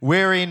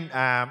We're in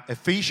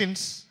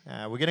Ephesians.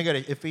 We're going to go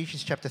to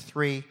Ephesians chapter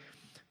 3,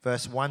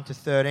 verse 1 to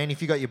 13.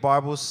 If you got your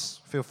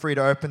Bibles, feel free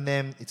to open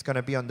them. It's going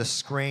to be on the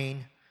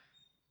screen.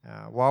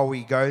 While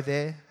we go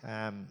there,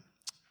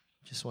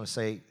 just want to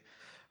say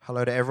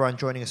hello to everyone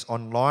joining us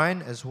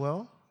online as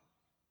well.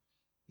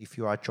 If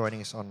you are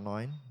joining us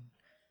online,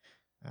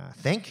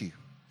 thank you.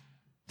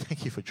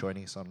 Thank you for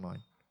joining us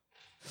online.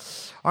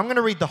 I'm going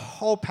to read the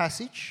whole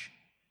passage,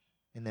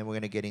 and then we're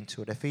going to get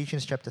into it.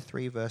 Ephesians chapter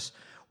 3, verse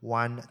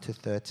 1 to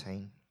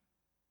 13.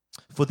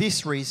 For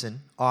this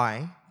reason,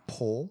 I,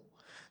 Paul,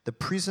 the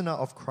prisoner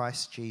of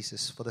Christ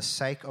Jesus, for the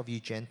sake of you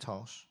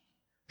Gentiles,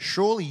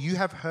 surely you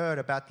have heard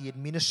about the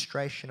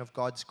administration of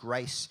God's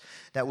grace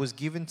that was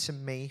given to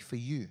me for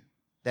you.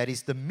 That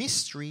is the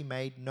mystery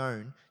made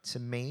known to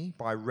me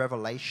by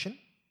revelation,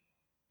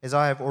 as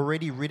I have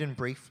already written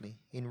briefly.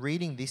 In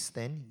reading this,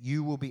 then,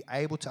 you will be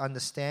able to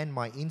understand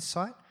my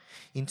insight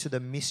into the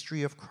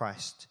mystery of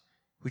Christ,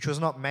 which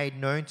was not made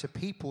known to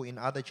people in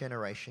other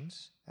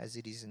generations, as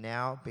it is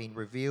now being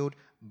revealed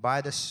by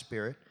the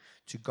Spirit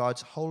to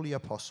God's holy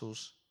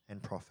apostles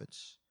and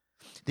prophets.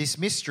 This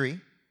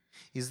mystery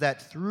is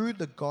that through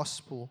the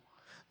gospel,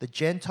 the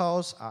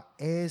Gentiles are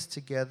heirs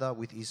together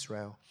with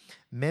Israel,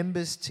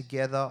 members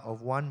together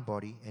of one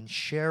body, and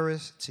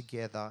sharers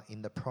together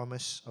in the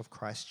promise of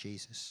Christ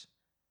Jesus.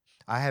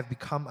 I have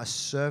become a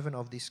servant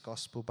of this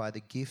gospel by the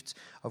gift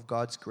of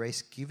God's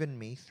grace given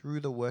me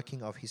through the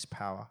working of his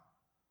power.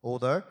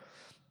 Although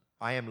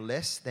I am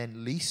less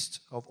than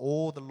least of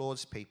all the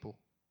Lord's people,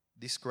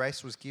 this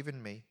grace was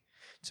given me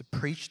to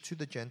preach to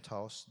the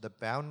Gentiles the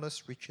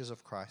boundless riches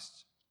of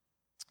Christ,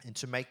 and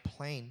to make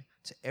plain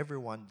to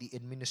everyone the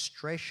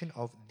administration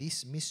of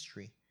this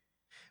mystery,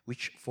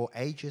 which for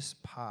ages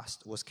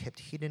past was kept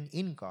hidden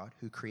in God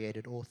who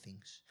created all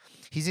things.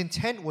 His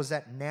intent was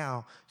that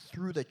now,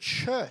 through the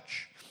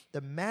church,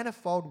 the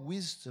manifold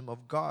wisdom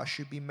of God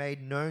should be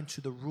made known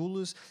to the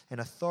rulers and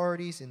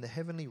authorities in the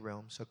heavenly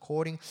realms,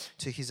 according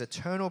to his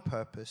eternal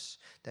purpose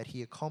that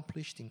he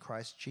accomplished in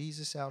Christ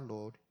Jesus our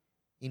Lord.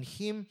 In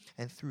him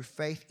and through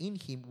faith in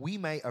him, we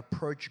may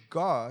approach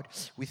God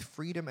with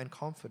freedom and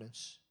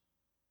confidence.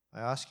 I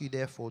ask you,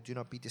 therefore, do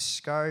not be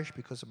discouraged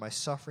because of my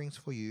sufferings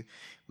for you,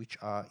 which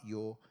are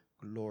your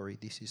glory.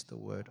 This is the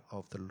word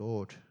of the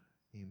Lord.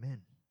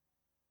 Amen.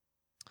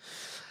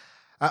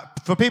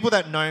 For people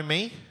that know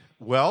me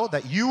well,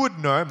 that you would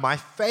know, my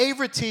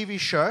favorite TV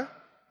show,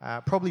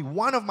 probably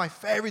one of my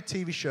favorite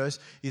TV shows,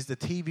 is the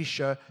TV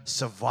show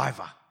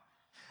Survivor.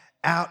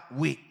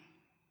 Outwit,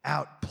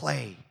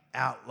 outplay,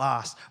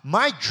 outlast.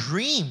 My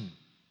dream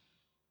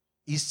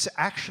is to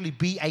actually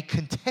be a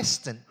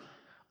contestant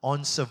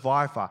on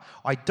Survivor.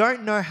 I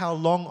don't know how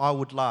long I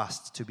would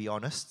last, to be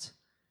honest,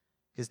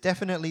 because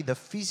definitely the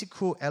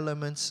physical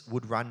elements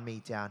would run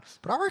me down.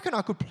 But I reckon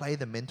I could play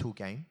the mental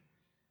game,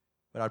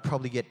 but I'd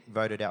probably get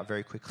voted out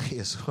very quickly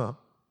as well.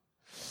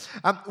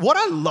 What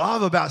I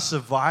love about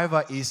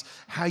Survivor is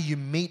how you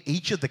meet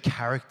each of the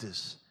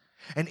characters,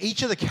 and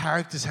each of the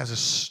characters has a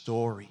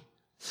story.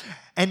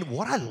 And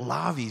what I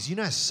love is,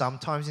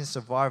 sometimes in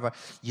Survivor,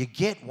 you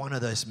get one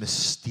of those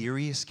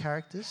mysterious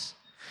characters,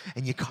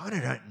 and you kind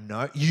of don't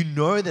know. You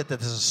know that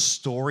there's a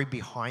story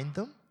behind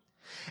them.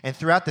 And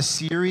throughout the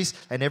series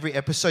and every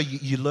episode,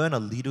 you learn a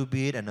little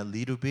bit,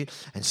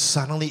 and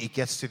suddenly it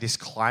gets to this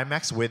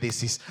climax where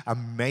there's this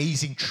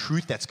amazing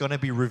truth that's going to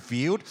be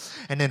revealed.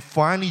 And then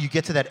finally you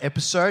get to that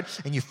episode,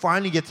 and you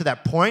finally get to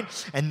that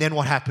point, and then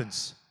what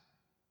happens?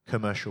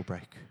 Commercial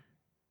break.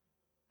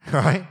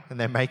 Right? And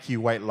they make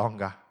you wait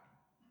longer.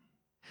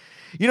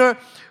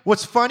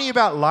 What's funny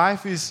about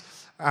life is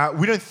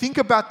we don't think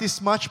about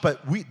this much, but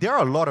there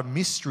are a lot of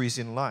mysteries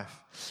in life.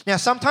 Now,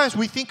 sometimes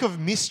we think of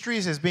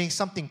mysteries as being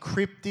something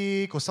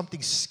cryptic or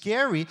something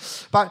scary,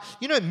 but,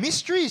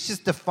 mystery is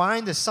just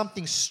defined as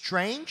something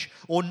strange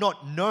or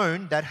not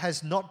known that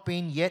has not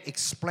been yet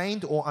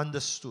explained or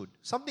understood.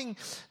 Something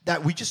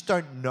that we just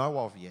don't know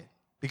of yet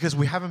because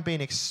it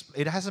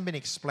hasn't been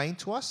explained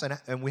to us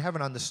and we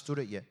haven't understood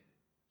it yet.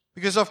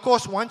 Because, of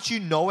course, once you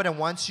know it and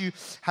once you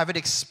have it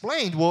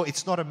explained, well,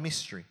 it's not a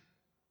mystery.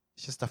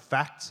 It's just a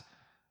fact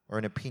or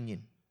an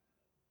opinion.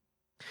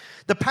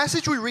 The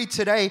passage we read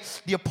today,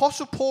 the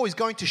Apostle Paul is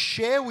going to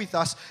share with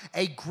us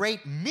a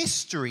great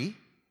mystery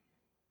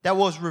that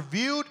was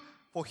revealed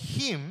for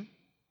him,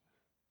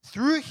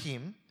 through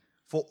him,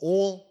 for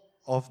all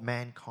of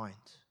mankind.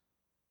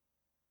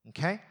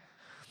 Okay?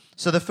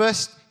 So the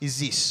first is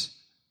this.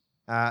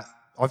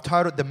 I've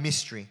titled the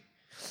mystery.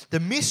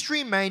 The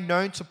mystery made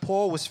known to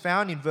Paul was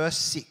found in verse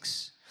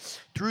 6.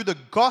 Through the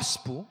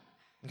gospel,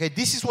 okay,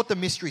 this is what the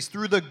mystery is.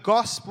 Through the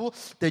gospel,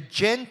 the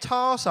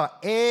Gentiles are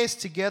heirs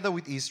together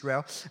with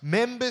Israel,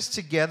 members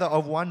together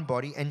of one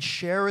body, and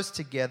sharers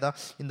together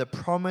in the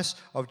promise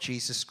of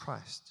Jesus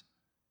Christ.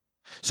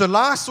 So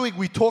last week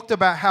we talked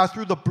about how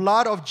through the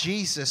blood of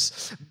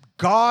Jesus,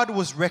 God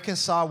was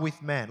reconciled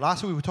with man.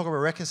 Last week we talked about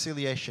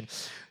reconciliation.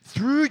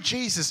 Through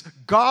Jesus,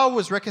 God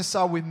was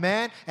reconciled with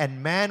man,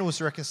 and man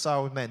was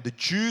reconciled with man. The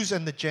Jews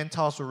and the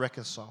Gentiles were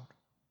reconciled.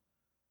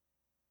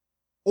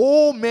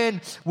 All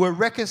men were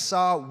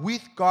reconciled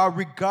with God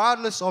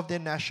regardless of their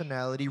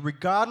nationality,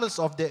 regardless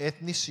of their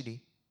ethnicity.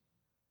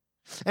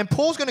 And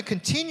Paul's going to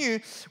continue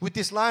with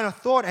this line of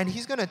thought, and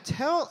he's going to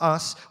tell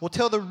us, or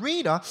tell the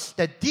reader,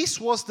 that this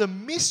was the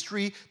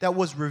mystery that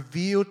was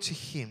revealed to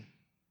him.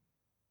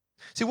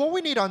 See, what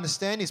we need to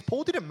understand is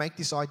Paul didn't make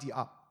this idea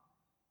up.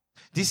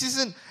 This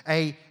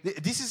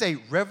is a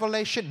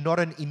revelation, not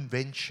an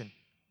invention.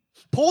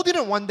 Paul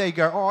didn't one day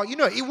go, oh,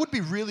 it would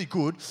be really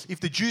good if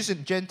the Jews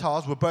and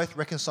Gentiles were both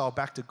reconciled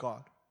back to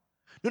God.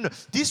 No.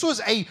 This was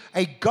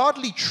a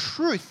godly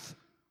truth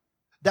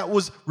that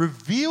was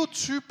revealed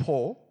to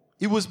Paul.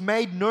 It was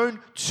made known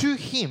to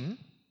him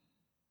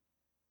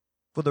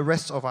for the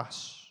rest of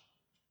us.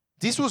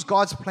 This was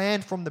God's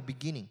plan from the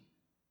beginning.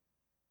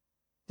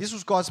 This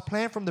was God's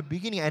plan from the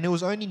beginning, and it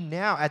was only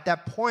now, at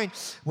that point,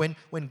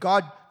 when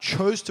God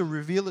chose to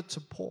reveal it to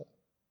Paul,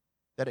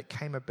 that it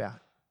came about.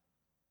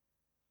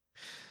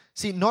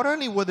 See, not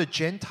only were the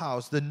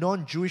Gentiles, the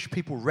non-Jewish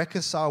people,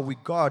 reconciled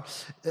with God,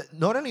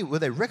 not only were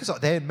they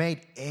reconciled, they were made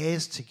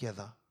heirs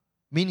together,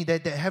 meaning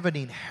that they have an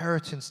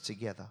inheritance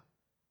together.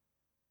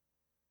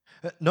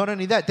 Not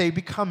only that, they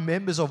become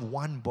members of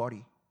one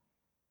body.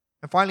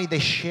 And finally, they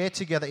share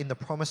together in the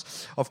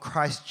promise of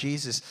Christ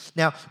Jesus.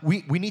 Now,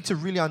 we need to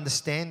really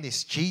understand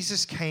this.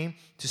 Jesus came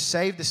to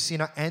save the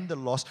sinner and the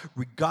lost,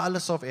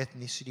 regardless of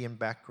ethnicity and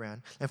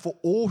background. And for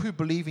all who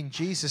believe in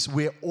Jesus,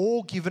 we're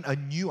all given a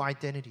new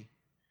identity.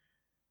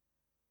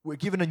 We're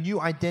given a new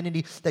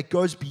identity that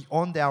goes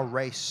beyond our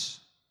race.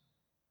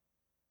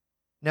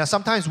 Now,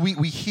 sometimes we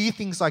hear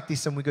things like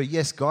this and we go,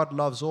 yes, God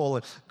loves all,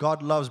 and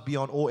God loves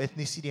beyond all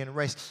ethnicity and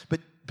race.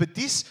 But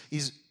this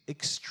is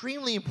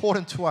extremely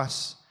important to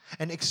us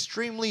and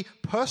extremely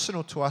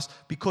personal to us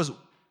because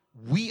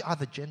we are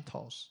the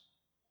Gentiles.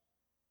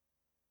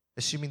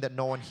 Assuming that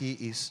no one here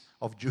is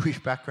of Jewish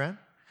background,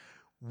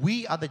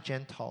 we are the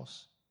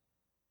Gentiles.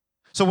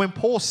 So when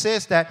Paul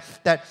says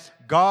that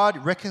God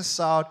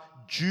reconciled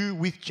Jew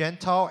with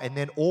Gentile and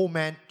then all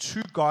man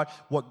to God,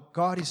 what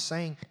God is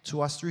saying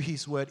to us through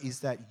His word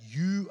is that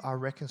you are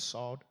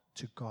reconciled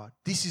to God.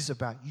 This is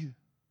about you.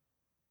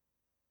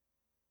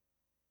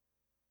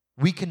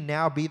 We can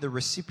now be the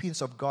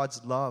recipients of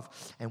God's love,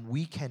 and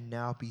we can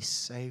now be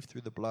saved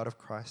through the blood of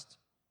Christ.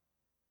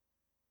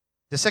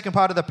 The second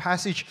part of the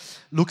passage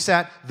looks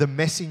at the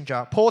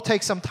messenger. Paul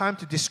takes some time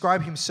to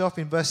describe himself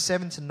in verse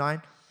 7 to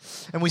 9.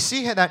 And we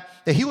see here that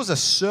he was a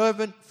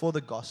servant for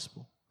the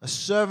gospel, a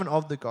servant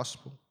of the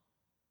gospel.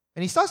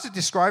 And he starts to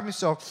describe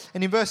himself.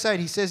 And in verse 8,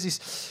 he says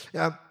this,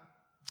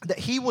 that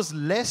he was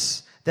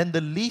less than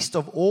the least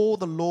of all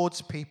the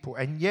Lord's people,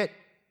 and yet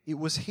it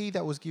was he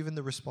that was given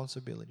the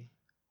responsibility.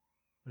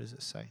 What does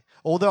it say?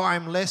 Although I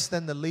am less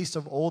than the least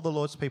of all the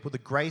Lord's people, the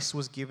grace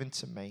was given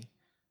to me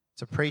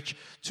to preach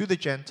to the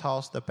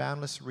Gentiles the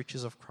boundless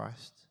riches of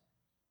Christ.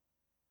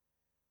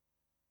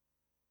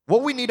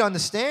 What we need to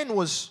understand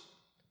was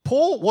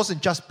Paul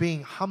wasn't just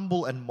being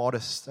humble and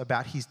modest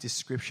about his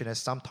description, as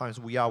sometimes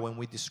we are when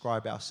we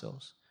describe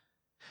ourselves.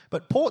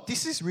 But Paul,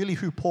 this is really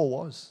who Paul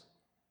was.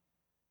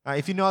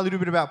 If you know a little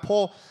bit about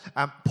Paul,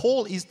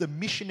 Paul is the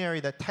missionary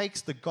that takes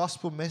the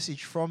gospel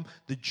message from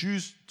the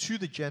Jews to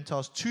the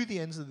Gentiles, to the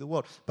ends of the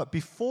world. But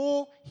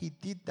before he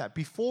did that,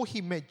 before he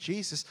met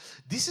Jesus,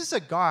 this is a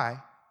guy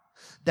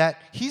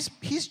that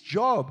his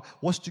job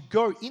was to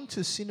go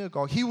into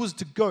synagogue. He was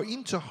to go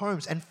into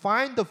homes and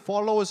find the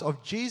followers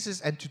of Jesus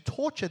and to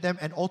torture them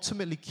and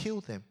ultimately kill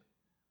them.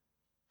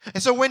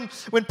 And so when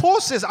Paul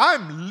says, I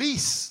am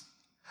less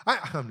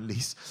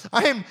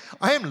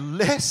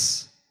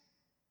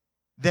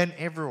than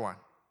everyone,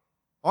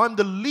 I'm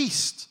the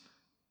least,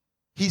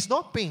 he's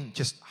not being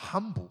just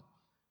humble.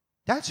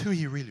 That's who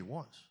he really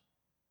was.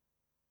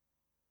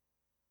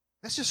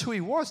 That's just who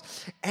he was.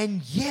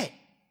 And yet,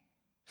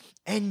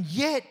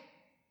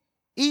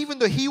 even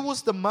though he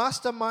was the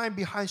mastermind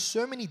behind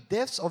so many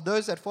deaths of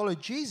those that followed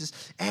Jesus,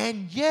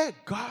 and yet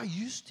God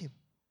used him.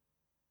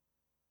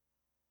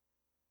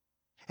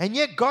 And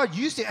yet God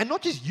used him, and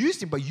not just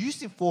used him, but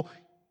used him for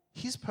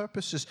His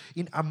purposes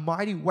in a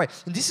mighty way.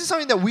 And this is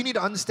something that we need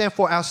to understand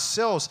for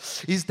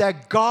ourselves, is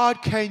that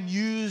God can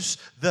use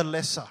the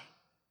lesser.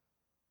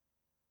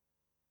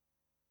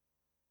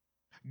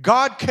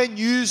 God can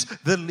use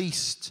the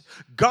least.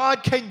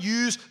 God can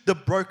use the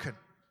broken.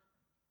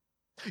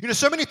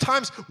 So many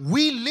times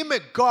we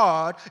limit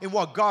God in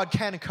what God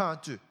can and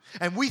can't do.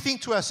 And we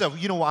think to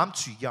ourselves, you know what, I'm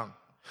too young.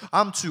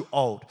 I'm too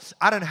old.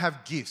 I don't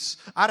have gifts.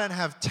 I don't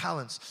have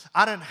talents.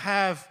 I don't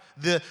have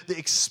the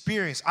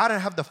experience. I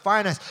don't have the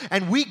finance.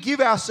 And we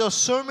give ourselves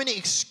so many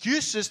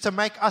excuses to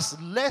make us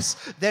less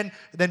than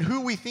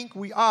who we think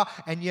we are.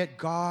 And yet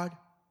God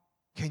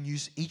can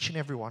use each and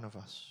every one of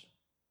us.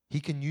 He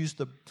can use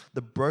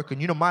the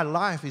broken. My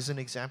life is an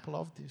example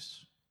of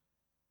this.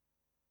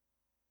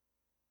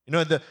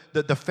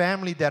 The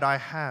family that I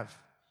have,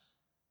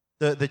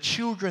 the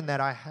children that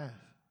I have,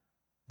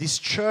 this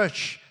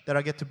church that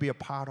I get to be a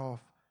part of.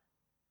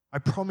 I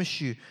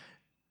promise you,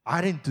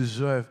 I didn't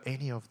deserve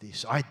any of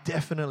this. I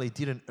definitely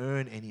didn't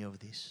earn any of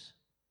this.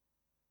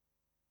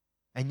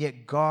 And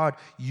yet God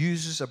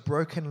uses a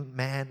broken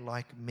man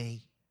like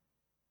me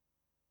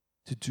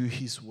to do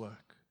his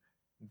work.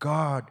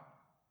 God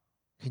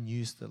can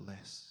use the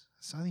less.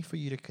 Something for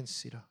you to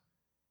consider.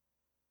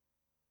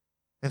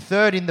 And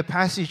third, in the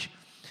passage,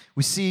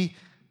 we see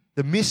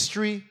the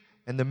mystery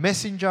and the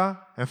messenger,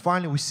 and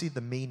finally we see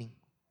the meaning.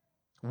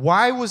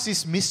 Why was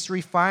this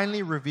mystery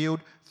finally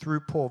revealed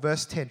through Paul?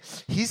 Verse 10.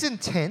 His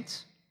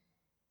intent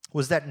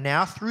was that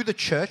now through the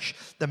church,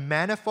 the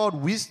manifold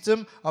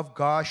wisdom of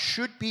God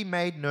should be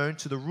made known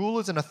to the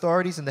rulers and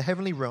authorities in the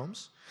heavenly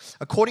realms,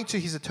 according to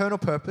his eternal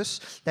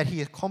purpose that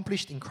he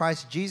accomplished in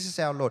Christ Jesus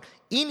our Lord.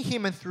 In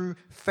him and through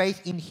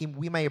faith in him,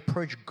 we may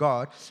approach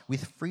God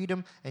with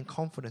freedom and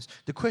confidence.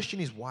 The question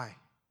is why?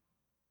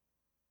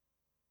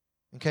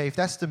 Okay, if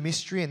that's the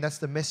mystery and that's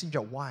the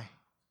messenger, why?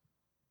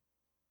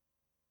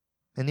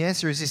 And the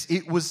answer is this: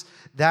 it was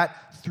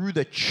that through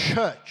the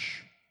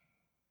church,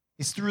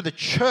 it's through the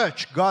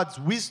church God's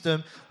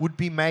wisdom would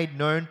be made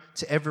known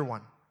to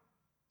everyone.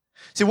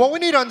 See, what we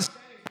need to understand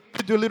is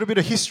to do a little bit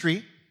of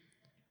history.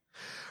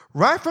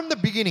 Right from the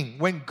beginning,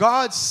 when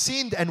God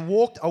sinned and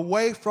walked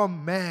away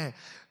from man,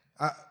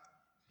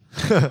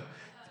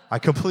 I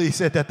completely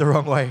said that the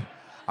wrong way.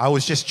 I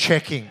was just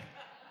checking.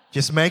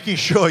 Just making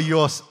sure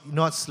you're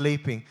not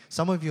sleeping.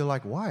 Some of you are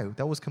like, why?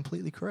 That was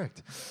completely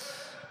correct.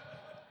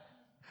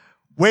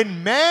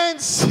 When man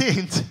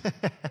sinned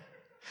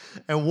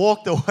and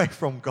walked away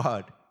from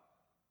God,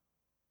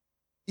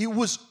 it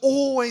was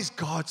always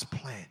God's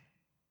plan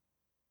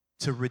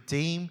to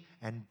redeem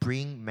and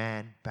bring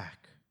man back.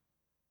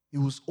 It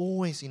was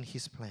always in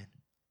his plan.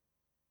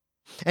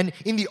 And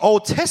in the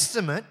Old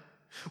Testament,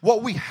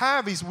 what we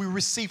have is we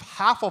receive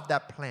half of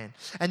that plan.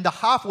 And the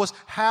half was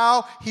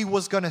how he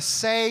was going to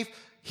save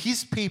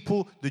his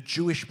people, the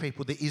Jewish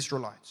people, the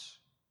Israelites,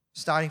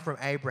 starting from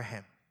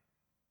Abraham.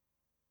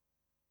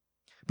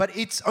 But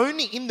it's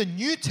only in the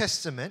New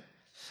Testament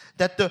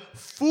that the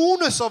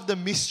fullness of the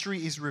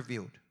mystery is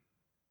revealed.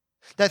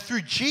 That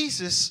through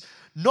Jesus,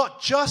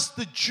 not just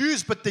the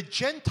Jews, but the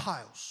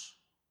Gentiles,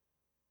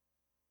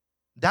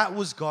 that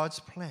was God's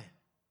plan.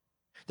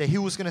 That he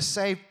was going to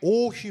save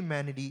all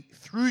humanity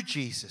through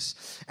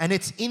Jesus. And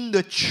it's in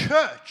the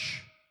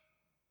church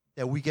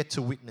that we get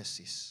to witness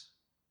this.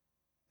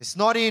 It's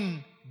not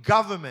in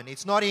government.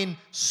 It's not in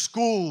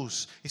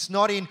schools. It's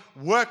not in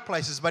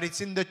workplaces. But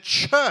it's in the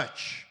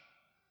church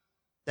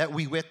that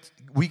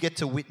we get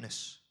to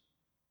witness.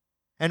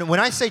 And when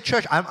I say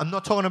church, I'm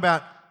not talking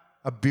about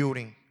a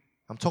building.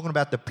 I'm talking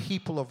about the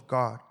people of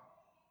God.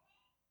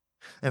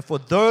 And for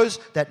those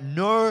that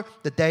know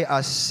that they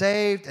are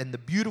saved, and the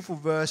beautiful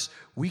verse,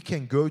 we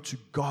can go to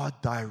God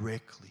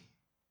directly.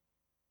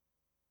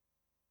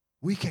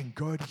 We can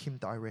go to him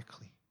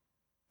directly.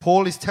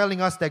 Paul is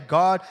telling us that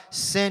God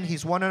sent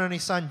his one and only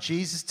Son,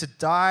 Jesus, to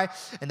die,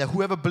 and that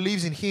whoever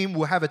believes in him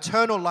will have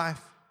eternal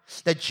life.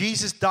 That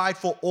Jesus died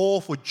for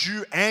all, for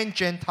Jew and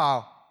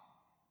Gentile.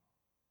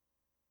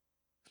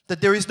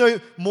 That there is no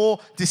more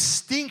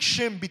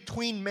distinction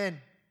between men.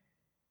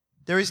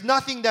 There is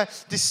nothing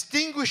that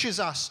distinguishes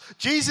us.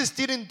 Jesus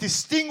didn't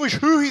distinguish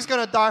who he's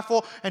going to die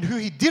for and who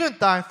he didn't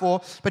die for,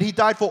 but he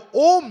died for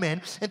all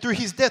men, and through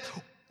his death,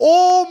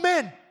 all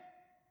men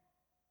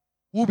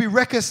will be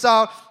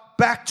reconciled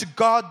back to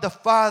God the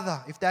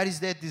Father, if that is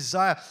their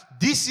desire.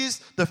 This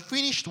is the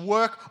finished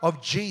work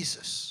of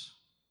Jesus,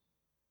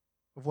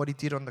 of what he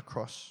did on the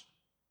cross.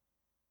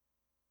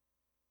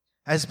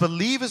 As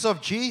believers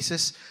of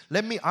Jesus,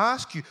 let me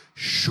ask you,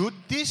 should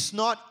this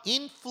not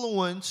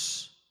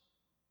influence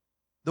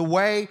the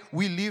way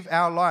we live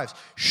our lives?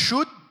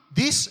 Should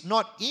this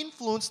not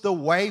influence the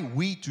way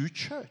we do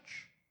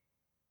church?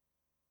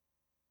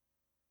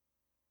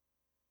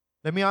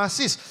 Let me ask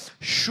this.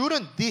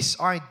 Shouldn't this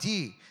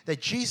idea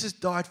that Jesus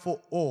died for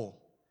all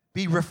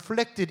be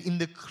reflected in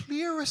the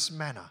clearest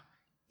manner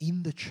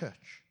in the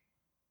church?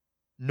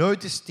 No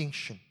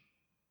distinction,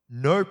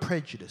 no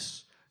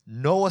prejudice,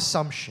 no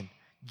assumption.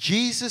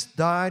 Jesus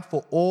died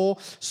for all,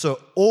 so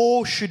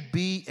all should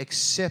be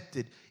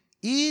accepted.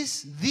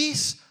 Is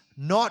this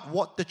not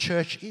what the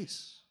church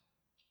is,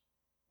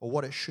 or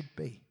what it should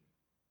be?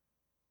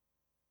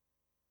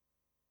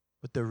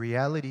 But the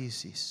reality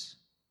is this: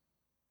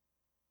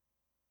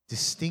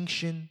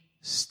 distinction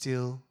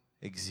still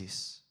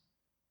exists.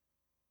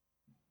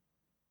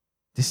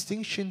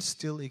 Distinction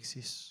still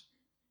exists.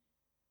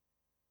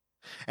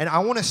 And I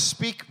want to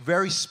speak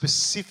very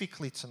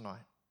specifically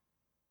tonight.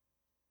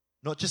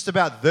 Not just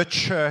about the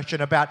church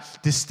and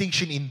about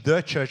distinction in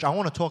the church. I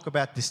want to talk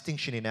about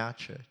distinction in our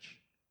church.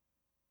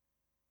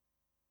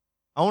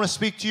 I want to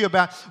speak to you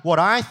about what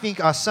I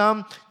think are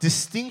some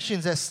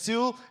distinctions that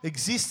still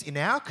exist in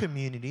our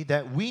community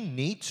that we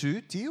need to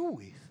deal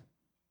with.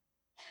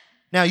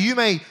 Now, you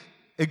may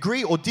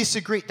agree or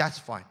disagree. That's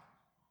fine.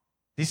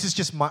 This is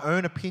just my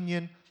own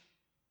opinion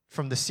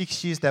from the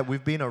 6 years that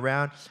we've been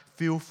around.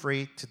 Feel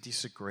free to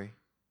disagree.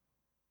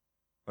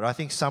 But I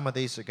think some of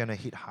these are going to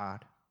hit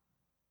hard.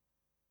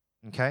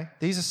 Okay?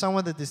 These are some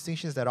of the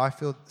distinctions that I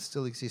feel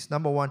still exist.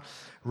 Number one,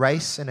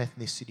 race and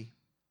ethnicity.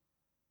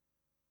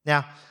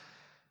 Now,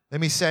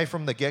 let me say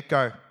from the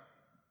get-go,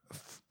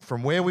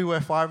 from where we were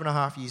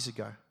 5.5 years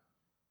ago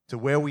to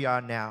where we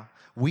are now,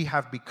 we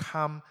have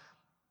become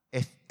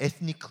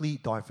ethnically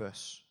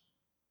diverse.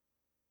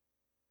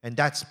 And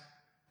that's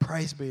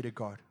praise be to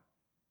God.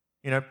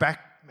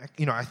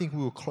 I think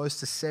we were close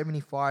to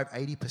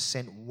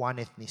 75-80% one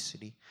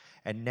ethnicity.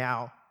 And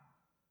now,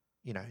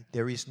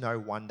 there is no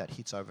one that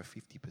hits over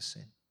 50%.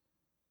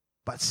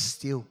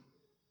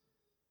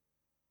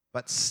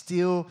 But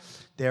still,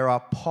 there are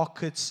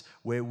pockets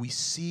where we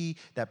see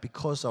that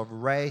because of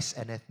race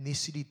and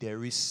ethnicity,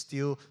 there is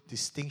still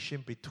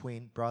distinction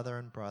between brother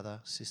and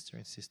brother, sister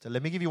and sister.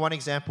 Let me give you one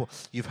example.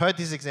 You've heard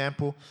this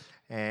example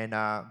and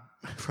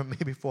from me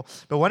before.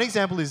 But one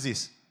example is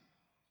this.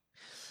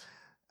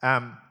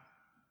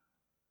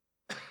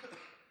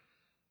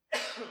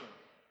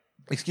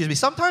 Excuse me.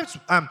 Sometimes,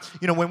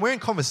 when we're in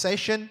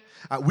conversation,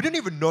 we don't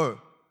even know.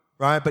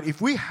 Right? But if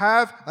we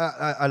have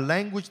a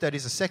language that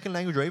is a second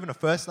language or even a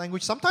first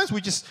language, sometimes we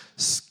just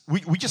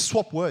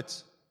swap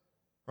words,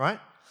 right?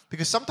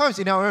 Because sometimes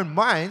in our own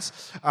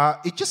minds,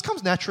 it just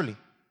comes naturally,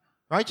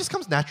 right? It just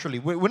comes naturally.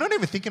 We're not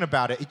even thinking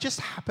about it. It just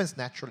happens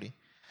naturally.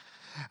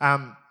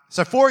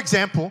 So for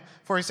example,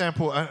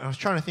 I was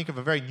trying to think of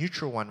a very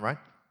neutral one, right?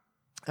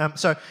 We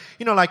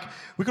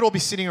could all be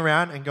sitting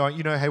around and going,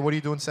 hey, what are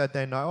you doing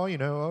Saturday night? Oh,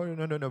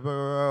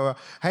 no.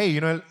 Hey,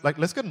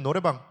 let's go to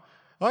Norebang.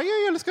 Oh,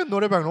 yeah, let's go to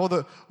Norebang.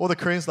 All the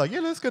Koreans like,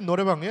 yeah, let's go to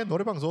Norebang. Yeah,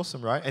 Norebang's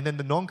awesome, right? And then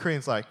the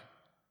non-Koreans like,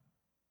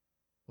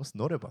 what's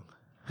Norebang?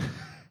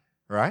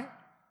 Right?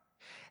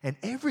 And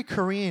every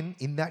Korean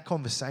in that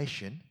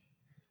conversation,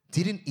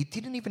 it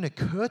didn't even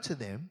occur to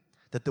them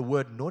that the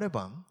word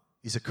Norebang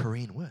is a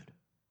Korean word.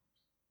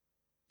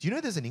 Do you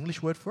know there's an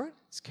English word for it?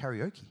 It's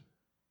karaoke.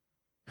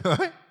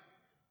 Right?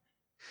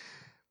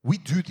 We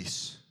do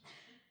this.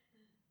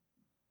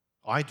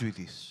 I do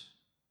this.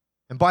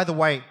 And by the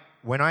way,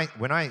 when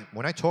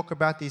I talk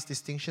about these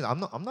distinctions,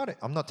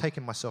 I'm not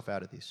taking myself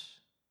out of this.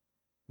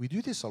 We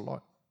do this a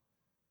lot.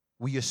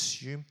 We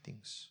assume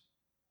things.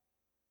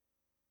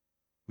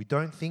 We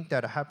don't think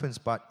that it happens,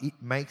 but it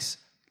makes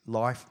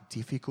life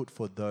difficult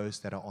for those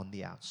that are on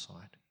the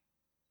outside.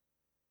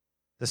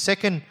 The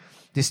second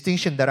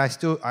distinction that I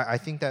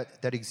think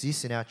that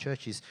exists in our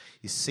church is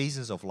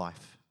seasons of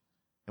life.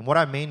 And what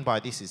I mean by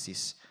this is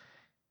this.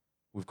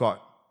 We've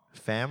got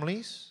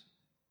families,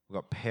 we've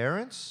got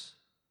parents,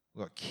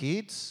 we've got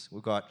kids,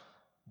 we've got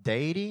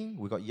dating,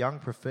 we've got young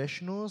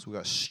professionals, we've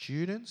got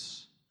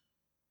students,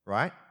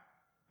 right?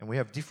 And we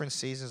have different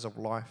seasons of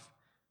life.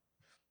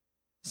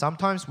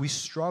 Sometimes we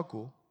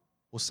struggle,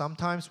 or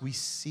sometimes we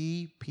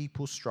see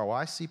people struggle.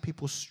 I see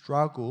people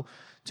struggle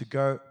to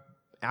go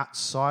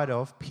outside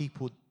of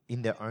people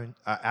in their own,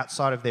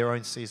 outside of their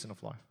own season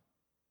of life.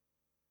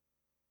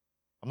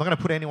 I'm not going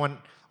to put anyone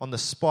on the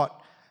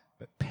spot,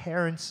 but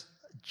parents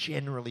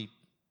generally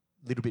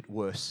a little bit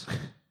worse.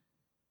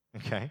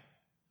 Okay?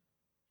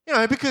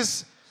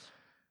 Because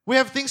we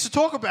have things to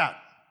talk about.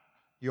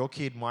 Your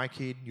kid, my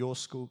kid, your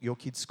school, your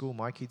kid's school,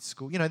 my kid's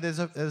school. There's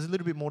a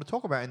little bit more to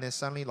talk about. And then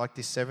suddenly like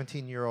this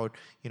 17-year-old,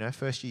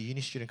 first year uni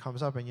student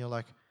comes up and you're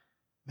like,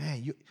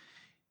 man,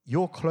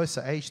 you're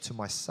closer age to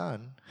my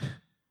son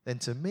than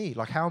to me.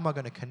 Like, how am I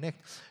going to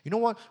connect? You know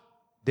what?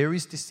 There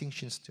is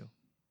distinction still.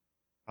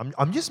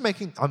 I'm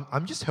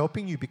just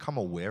helping you become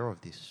aware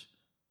of this.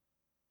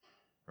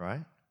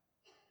 Right?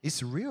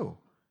 It's real.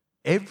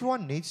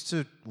 Everyone needs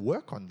to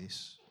work on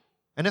this.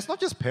 And it's not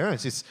just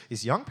parents,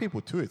 it's young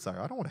people too. It's like,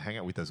 I don't want to hang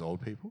out with those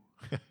old people.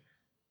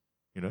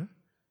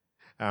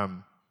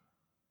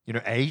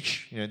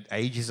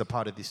 Age is a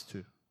part of this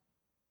too.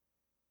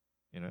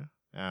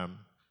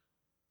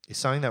 It's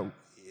something that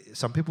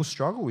some people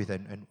struggle with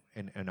and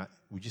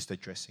we're just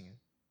addressing it.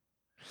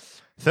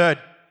 Third,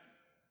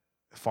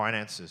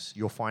 finances,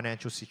 your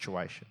financial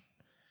situation.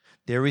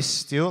 There is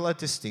still a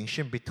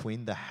distinction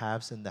between the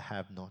haves and the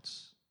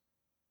have-nots.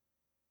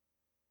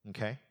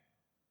 Okay?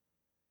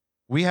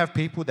 We have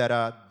people that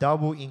are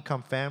double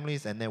income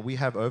families, and then we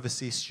have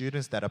overseas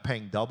students that are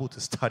paying double to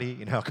study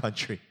in our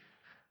country.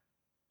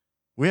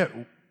 We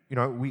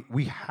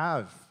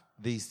have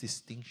these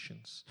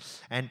distinctions.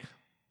 And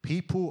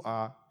people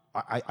are,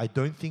 I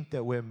don't think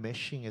that we're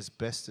meshing as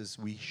best as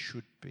we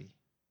should be.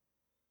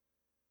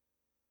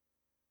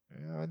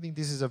 I think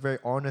this is a very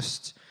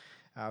honest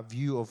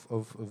view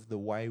of the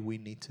way we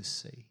need to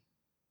see.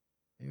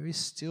 There is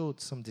still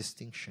some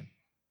distinction.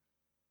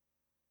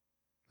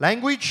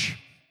 Language.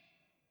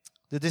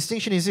 The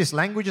distinction is this: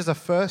 language as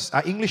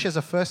English as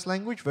a first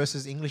language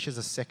versus English as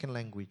a second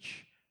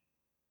language.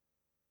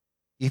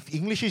 If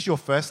English is your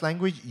first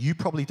language, you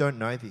probably don't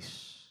know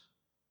this.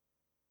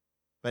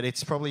 But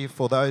it's probably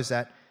for those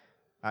that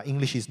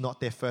English is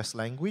not their first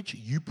language,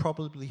 you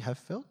probably have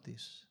felt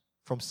this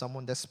from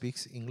someone that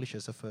speaks English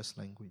as a first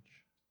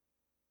language.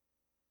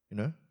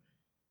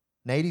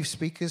 Native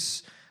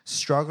speakers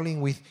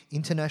struggling with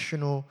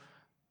international,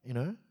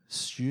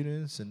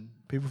 students and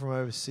people from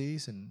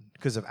overseas and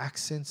because of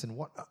accents and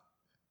what.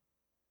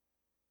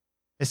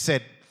 It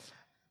said,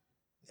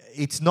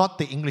 it's not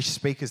the English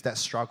speakers that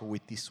struggle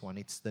with this one.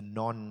 It's the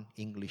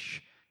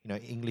non-English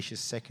English is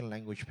second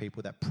language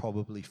people that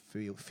probably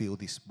feel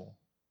this more.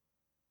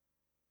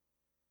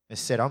 As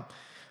said, I'm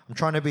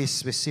trying to be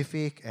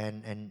specific,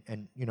 and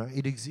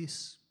it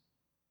exists.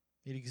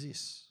 It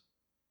exists.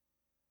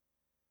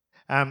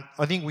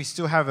 I think we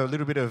still have a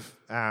little bit of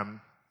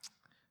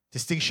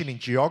distinction in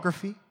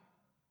geography,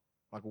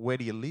 like where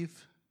do you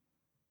live?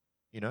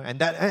 And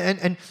that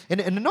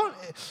and not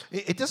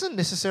it doesn't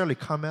necessarily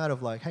come out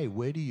of like, hey,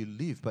 where do you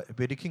live?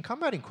 But it can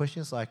come out in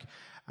questions like,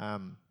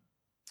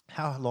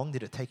 how long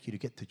did it take you to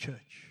get to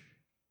church?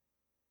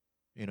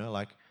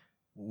 Like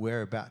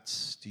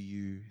whereabouts do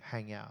you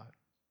hang out?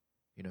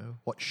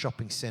 What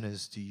shopping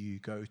centers do you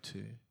go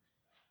to?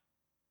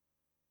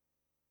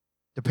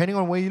 Depending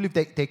on where you live,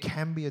 there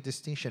can be a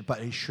distinction,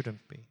 but it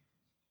shouldn't be.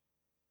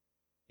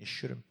 It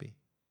shouldn't be.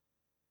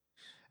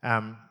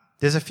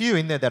 There's a few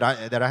in there that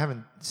I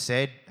haven't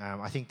said.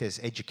 I think there's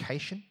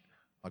education.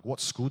 Like, what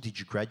school did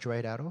you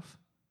graduate out of?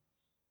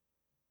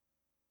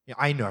 Yeah,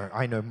 I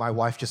know. My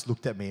wife just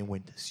looked at me and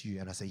went, "It's you,"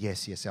 and I said,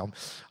 "Yes.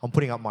 I'm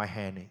putting up my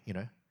hand."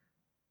 And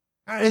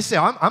I say,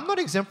 I'm not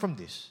exempt from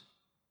this.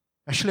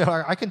 Actually,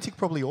 I can tick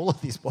probably all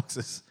of these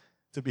boxes,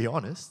 to be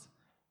honest.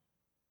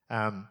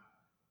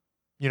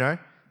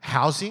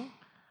 Housing.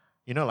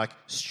 Like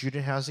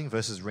student housing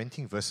versus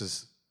renting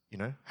versus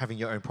having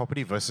your own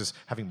property versus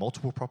having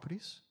multiple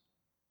properties.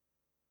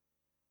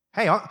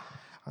 Hey,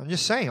 I'm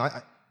just saying,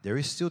 there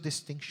is still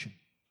distinction.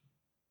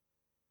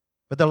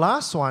 But the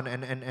last one,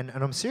 and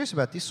I'm serious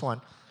about this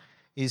one,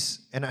 is,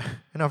 and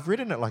I've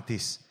written it like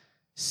this: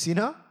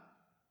 sinner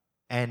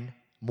and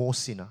more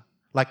sinner.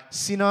 Like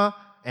sinner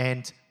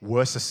and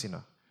worse a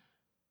sinner.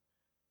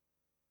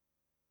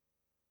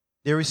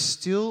 There is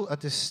still a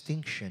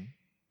distinction.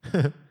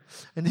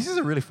 And this is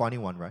a really funny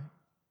one, right?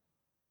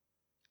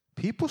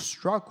 People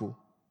struggle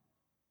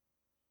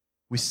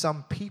with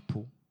some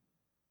people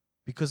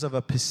because of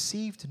a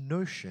perceived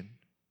notion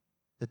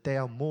that they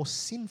are more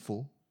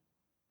sinful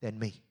than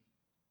me.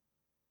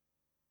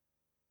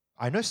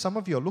 I know some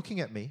of you are looking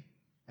at me,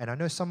 and I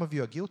know some of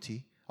you are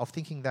guilty of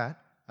thinking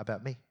that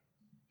about me.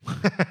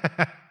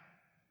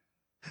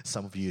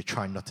 Some of you are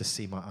trying not to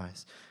see my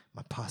eyes.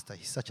 My pastor,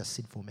 he's such a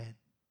sinful man.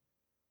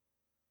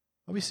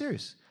 I'll be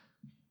serious.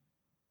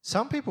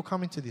 Some people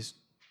come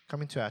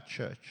into our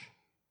church,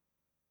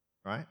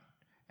 right?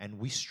 And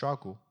we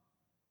struggle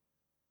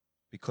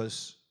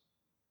because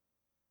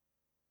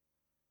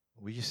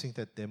we just think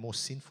that they're more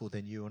sinful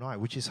than you and I,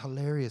 which is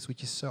hilarious,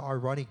 which is so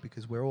ironic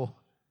because we're all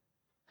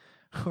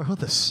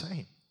the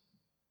same.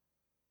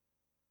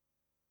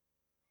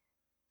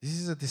 This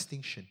is a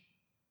distinction,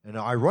 an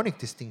ironic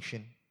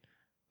distinction,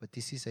 but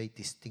this is a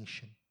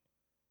distinction.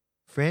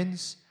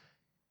 Friends,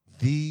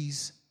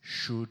 these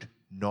should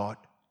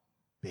not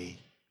be.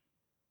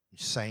 I'm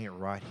saying it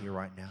right here,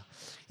 right now.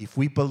 If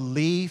we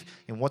believe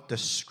in what the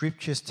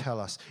scriptures tell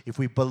us, if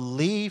we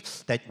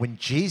believe that when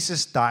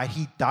Jesus died,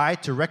 he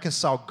died to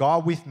reconcile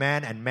God with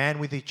man and man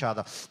with each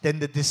other, then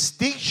the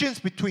distinctions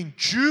between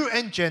Jew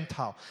and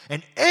Gentile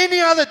and any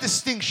other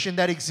distinction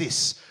that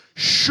exists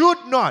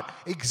should not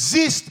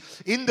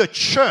exist in the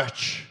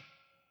church.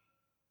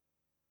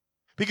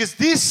 Because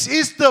this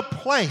is the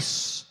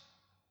place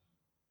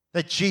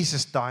that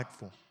Jesus died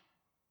for.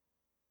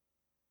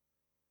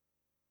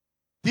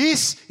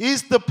 This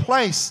is the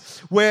place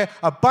where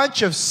a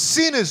bunch of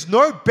sinners,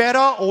 no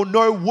better or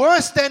no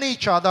worse than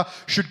each other,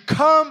 should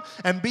come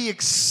and be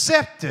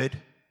accepted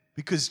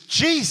because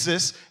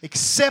Jesus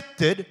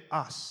accepted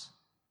us.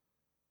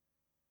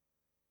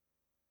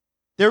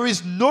 There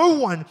is no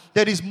one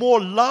that is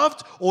more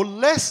loved or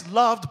less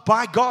loved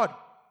by God.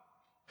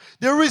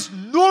 There is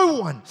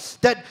no one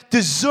that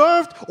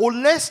deserved or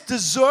less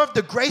deserved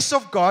the grace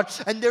of God,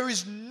 and there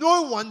is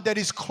no one that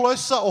is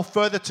closer or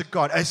further to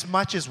God, as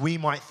much as we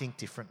might think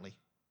differently.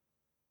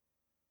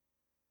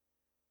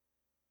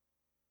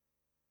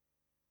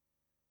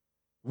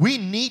 We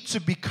need to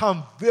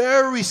become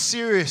very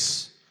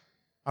serious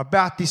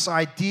about this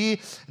idea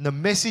and the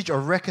message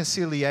of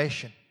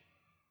reconciliation.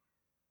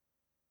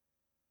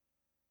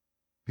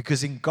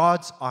 Because in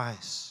God's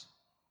eyes,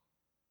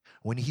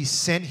 when he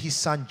sent his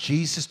son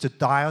Jesus to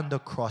die on the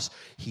cross,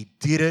 he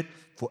did it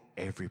for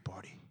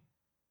everybody.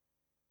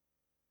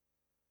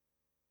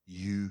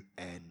 You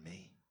and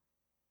me.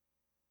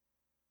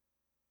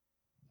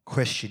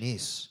 Question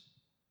is,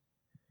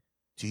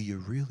 do you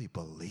really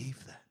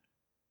believe that?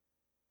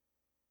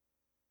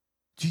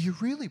 Do you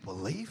really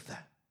believe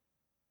that?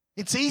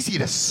 It's easy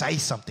to say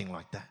something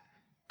like that.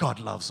 God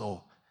loves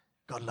all.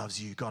 God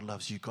loves you, God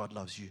loves you, God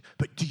loves you.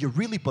 But do you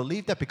really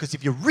believe that? Because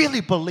if you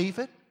really believe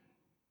it,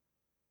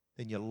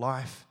 then your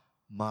life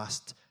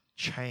must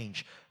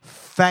change.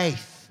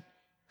 Faith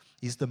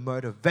is the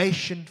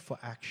motivation for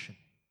action.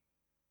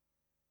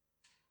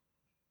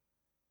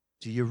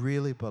 Do you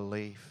really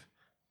believe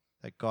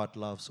that God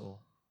loves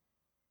all?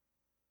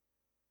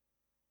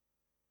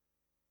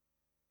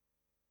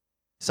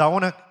 So I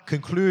want to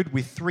conclude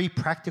with 3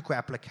 practical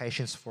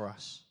applications for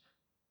us.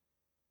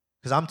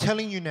 Because I'm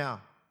telling you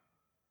now,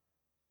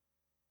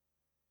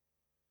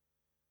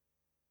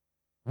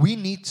 we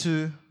need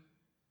to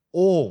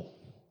all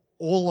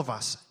all of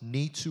us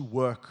need to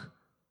work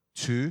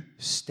to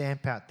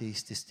stamp out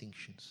these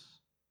distinctions.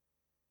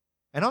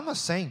 And I'm not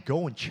saying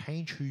go and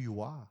change who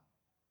you are.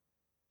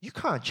 You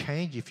can't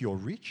change if you're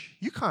rich.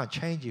 You can't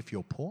change if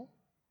you're poor.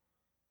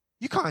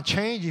 You can't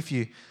change if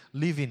you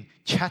live in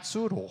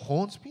Chatswood or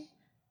Hornsby.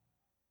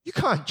 You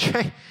can't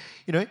change,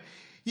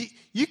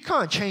 you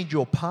can't change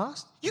your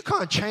past. You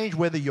can't change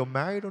whether you're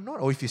married or not.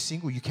 Or if you're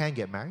single, you can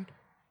get married.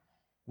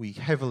 We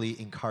heavily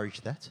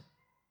encourage that.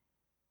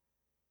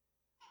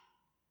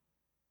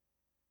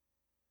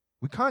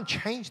 We can't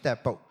change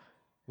that, but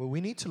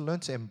we need to learn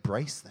to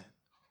embrace that.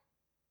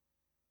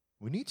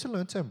 We need to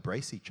learn to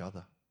embrace each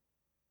other,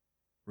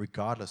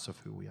 regardless of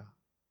who we are.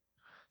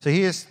 So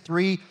here's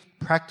 3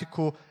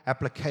 practical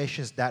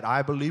applications that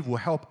I believe will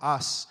help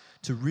us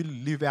to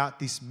really live out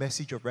this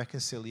message of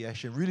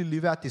reconciliation, really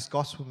live out this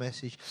gospel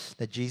message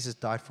that Jesus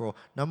died for all.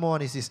 Number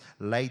 1 is this: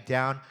 lay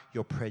down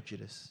your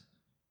prejudice.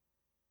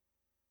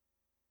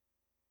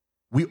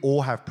 We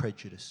all have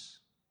prejudice.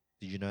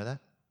 Did you know that?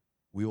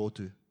 We all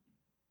do.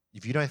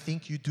 If you don't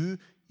think you do,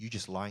 you're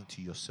just lying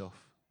to yourself.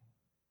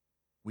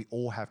 We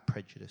all have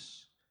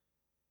prejudice.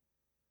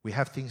 We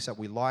have things that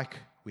we like.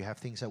 We have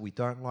things that we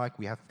don't like.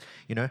 We have,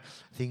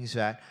 things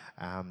that,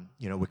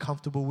 we're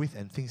comfortable with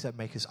and things that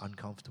make us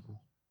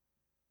uncomfortable.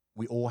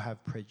 We all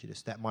have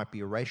prejudice. That might be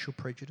a racial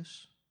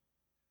prejudice.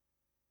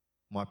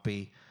 Might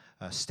be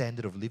a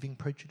standard of living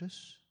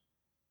prejudice.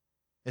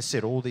 As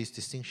said, all these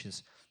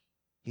distinctions.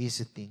 Here's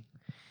the thing.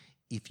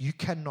 If you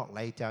cannot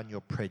lay down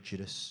your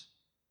prejudice,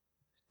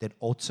 then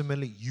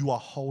ultimately you are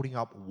holding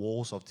up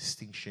walls of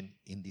distinction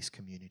in this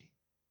community.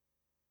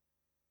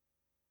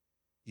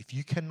 If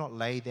you cannot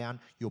lay down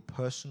your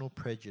personal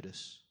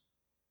prejudice,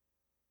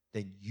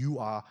 then you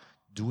are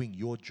doing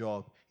your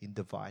job in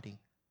dividing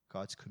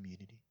God's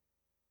community.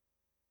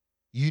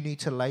 You need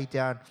to lay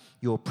down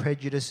your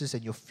prejudices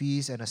and your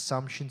fears and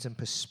assumptions and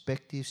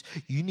perspectives.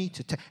 You need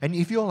to and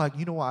if you're like,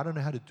 I don't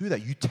know how to do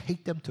that, you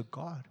take them to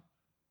God.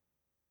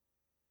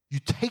 You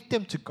take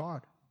them to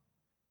God.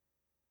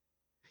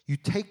 You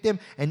take them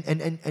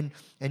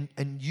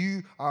and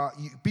you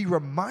be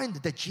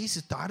reminded that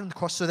Jesus died on the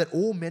cross so that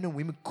all men and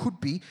women could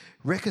be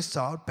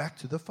reconciled back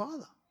to the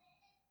Father.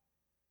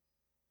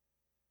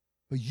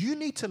 But you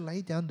need to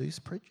lay down these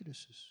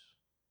prejudices.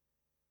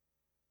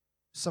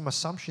 Some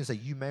assumptions that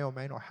you may or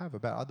may not have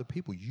about other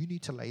people, you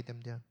need to lay them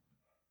down.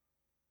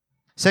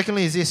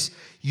 Secondly is this: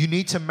 you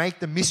need to make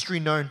the mystery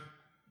known.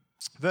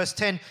 Verse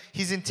 10,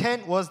 his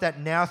intent was that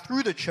now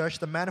through the church,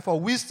 the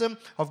manifold wisdom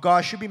of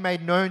God should be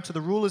made known to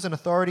the rulers and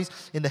authorities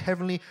in the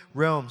heavenly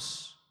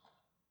realms.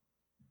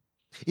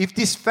 If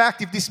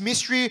this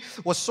mystery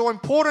was so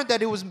important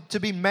that it was to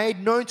be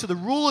made known to the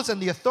rulers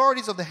and the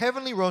authorities of the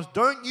heavenly realms,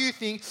 don't you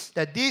think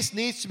that this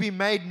needs to be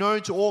made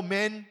known to all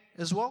men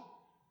as well?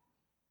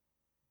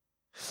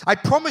 I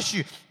promise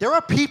you, there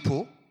are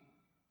people,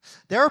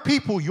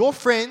 your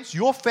friends,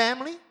 your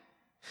family,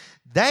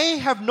 they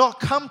have not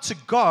come to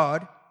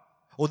God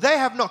or they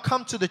have not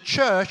come to the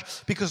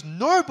church because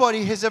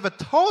nobody has ever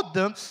told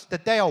them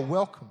that they are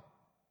welcome.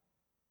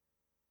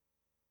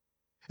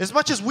 As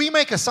much as we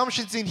make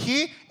assumptions in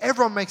here,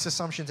 everyone makes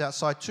assumptions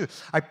outside too.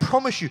 I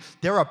promise you,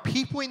 there are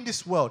people in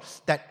this world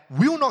that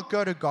will not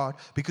go to God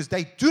because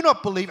they do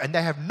not believe and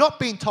they have not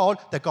been told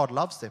that God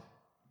loves them,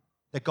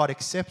 that God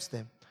accepts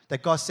them,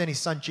 that God sent His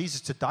Son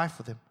Jesus to die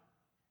for them.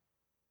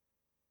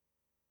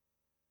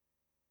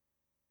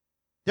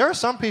 There are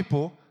some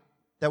people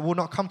that will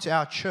not come to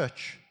our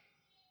church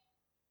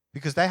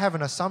because they have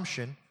an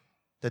assumption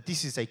that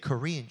this is a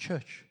Korean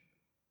church.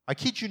 I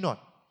kid you not.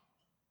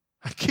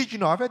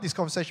 I've had this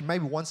conversation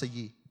maybe once a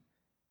year.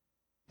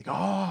 They go,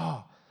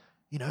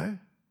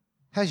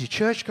 how's your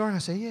church going? I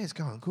say, yeah, it's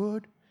going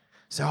good.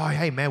 So,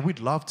 hey, man, we'd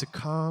love to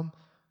come,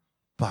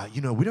 but,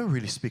 we don't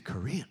really speak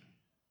Korean.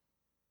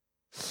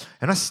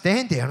 And I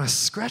stand there and I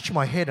scratch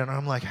my head and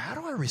I'm like, how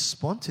do I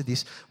respond to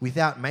this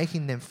without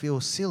making them feel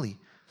silly?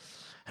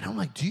 And I'm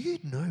like, do you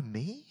know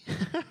me?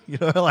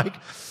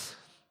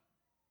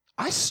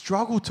 I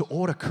struggle to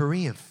order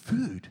Korean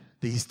food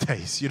these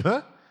days,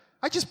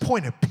 I just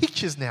point at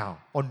pictures now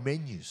on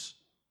menus.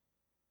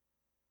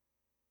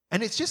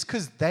 And it's just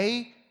because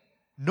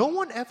no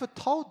one ever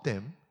told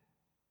them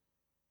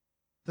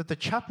that the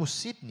Chapel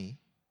Sydney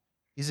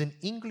is an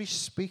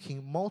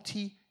English-speaking,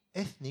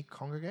 multi-ethnic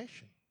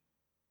congregation.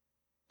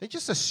 They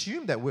just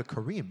assume that we're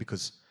Korean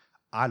because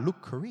I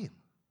look Korean.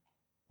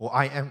 Or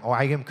I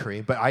am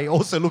Korean, but I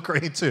also look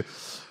Korean too.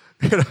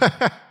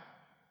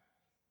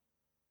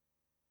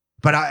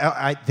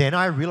 But then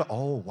I realized,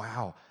 oh,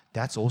 wow,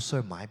 that's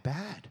also my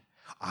bad.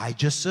 I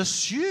just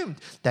assumed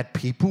that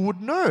people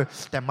would know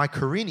that my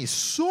Korean is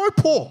so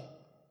poor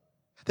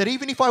that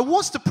even if I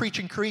was to preach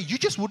in Korean, you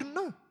just wouldn't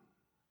know.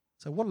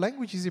 So what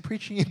language is he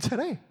preaching in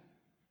today?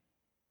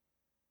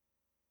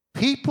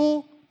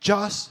 People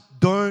just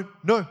don't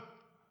know.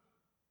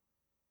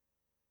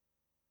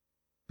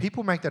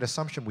 People make that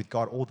assumption with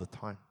God all the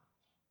time.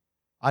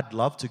 I'd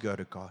love to go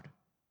to God.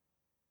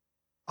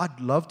 I'd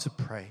love to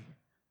pray.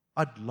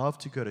 I'd love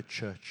to go to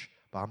church,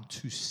 but I'm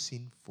too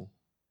sinful.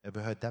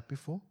 Ever heard that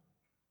before?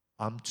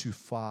 I'm too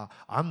far.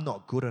 I'm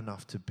not good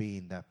enough to be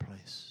in that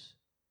place.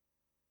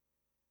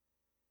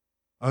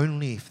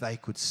 Only if they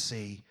could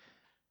see,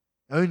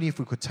 only if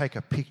we could take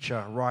a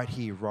picture right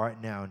here,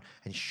 right now,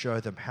 and show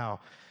them how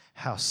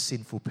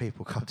sinful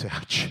people come to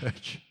our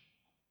church.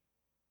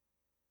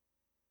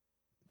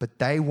 But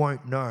they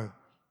won't know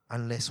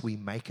unless we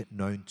make it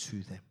known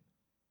to them.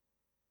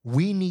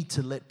 We need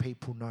to let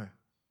people know.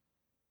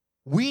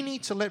 We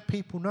need to let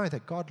people know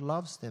that God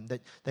loves them,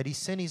 that He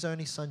sent His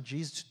only Son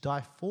Jesus to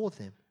die for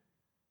them.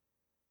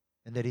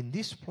 And that in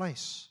this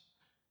place,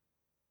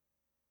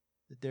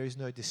 that there is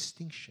no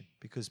distinction,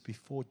 because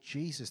before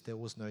Jesus there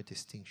was no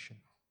distinction.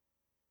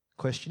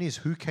 The question is,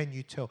 who can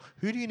you tell?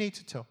 Who do you need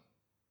to tell?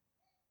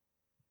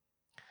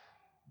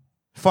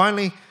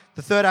 Finally,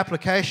 the third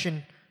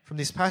application from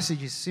this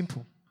passage is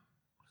simple.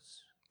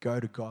 Go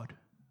to God.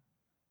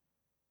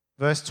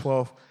 Verse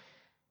 12,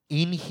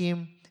 in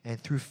Him and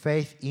through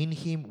faith in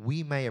Him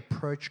we may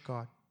approach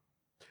God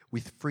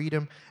with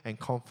freedom and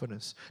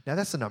confidence. Now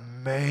that's an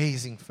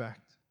amazing fact.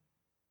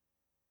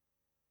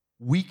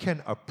 We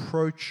can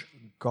approach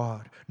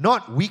God.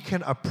 Not we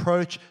can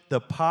approach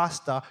the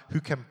pastor who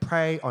can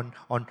pray on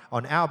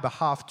our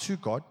behalf to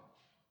God.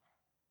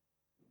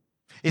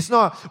 It's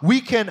not we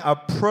can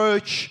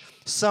approach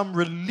some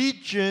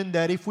religion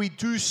that if we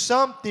do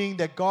something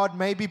that God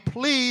may be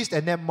pleased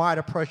and that might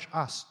approach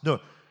us. No.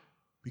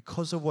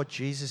 Because of what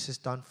Jesus has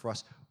done for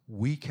us,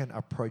 we can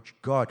approach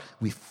God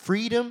with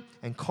freedom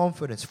and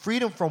confidence.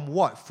 Freedom from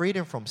what?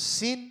 Freedom from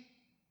sin,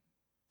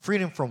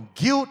 freedom from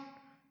guilt,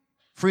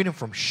 freedom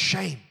from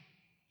shame.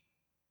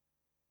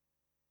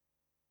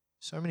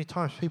 So many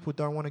times people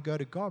don't want to go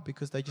to God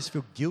because they just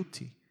feel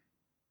guilty.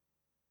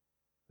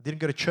 I didn't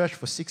go to church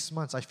for 6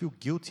 months. I feel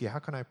guilty. How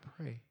can I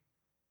pray?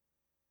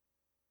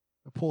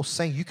 But Paul's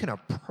saying you can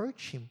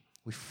approach Him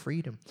with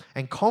freedom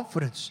and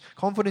confidence.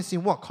 Confidence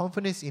in what?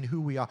 Confidence in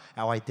who we are,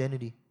 our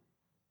identity.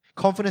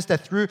 Confidence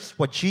that through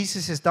what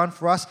Jesus has done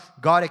for us,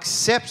 God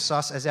accepts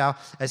us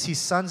as His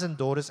sons and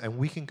daughters, and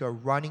we can go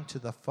running to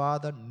the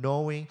Father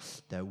knowing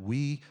that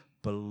we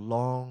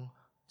belong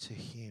to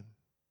Him.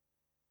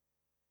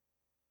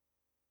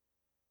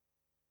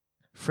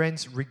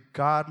 Friends,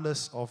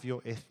 regardless of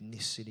your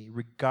ethnicity,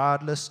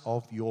 regardless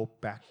of your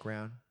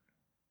background,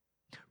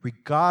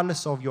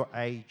 regardless of your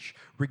age,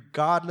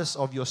 regardless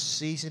of your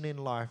season in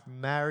life,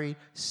 married,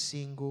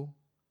 single,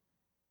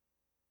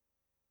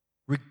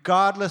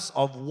 regardless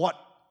of what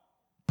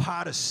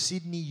part of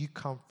Sydney you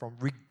come from,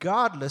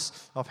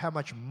 regardless of how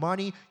much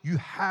money you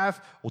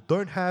have or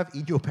don't have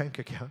in your bank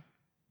account,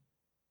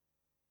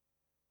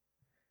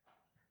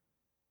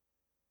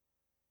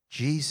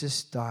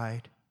 Jesus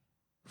died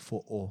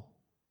for all,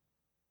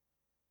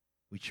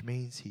 which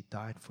means He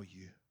died for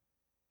you.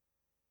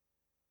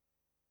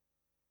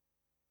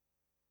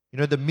 You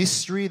know, the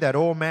mystery that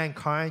all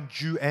mankind,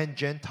 Jew and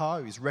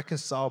Gentile, is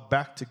reconciled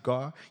back to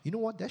God. You know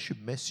what? That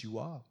should mess you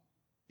up.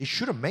 It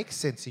shouldn't make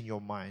sense in your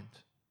mind.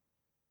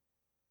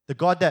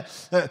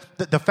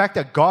 The fact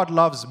that God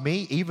loves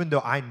me, even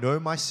though I know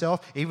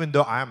myself, even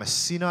though I am a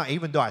sinner,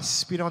 even though I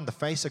spit on the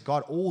face of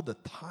God all the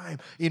time.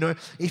 You know,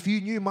 if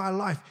you knew my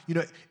life, you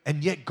know,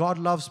 and yet God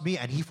loves me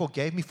and He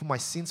forgave me for my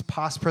sins,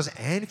 past, present,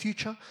 and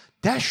future,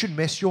 that should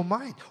mess your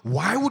mind.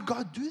 Why would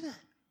God do that?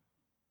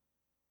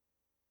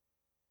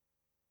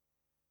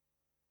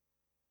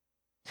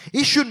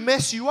 It should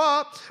mess you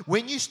up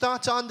when you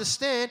start to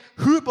understand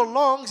who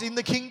belongs in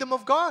the kingdom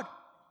of God.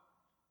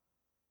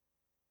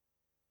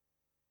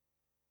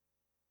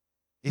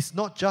 It's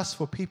not just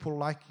for people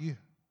like you.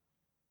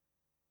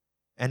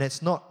 And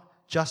it's not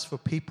just for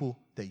people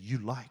that you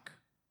like.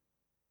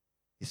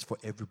 It's for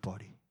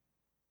everybody.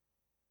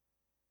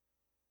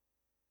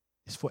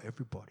 It's for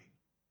everybody.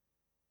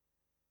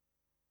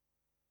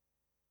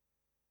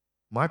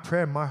 My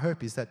prayer, my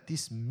hope is that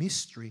this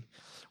mystery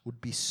would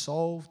be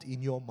solved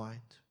in your mind.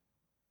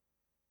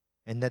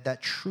 And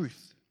that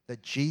truth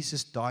that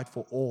Jesus died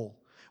for all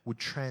would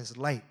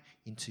translate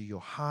into your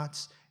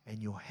hearts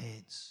and your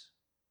hands.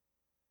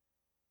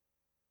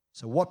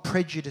 So what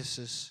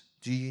prejudices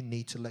do you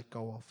need to let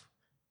go of?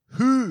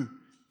 Who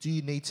do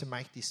you need to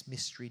make this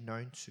mystery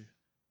known to?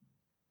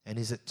 And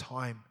is it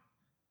time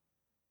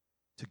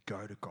to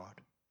go to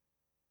God?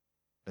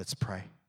 Let's pray.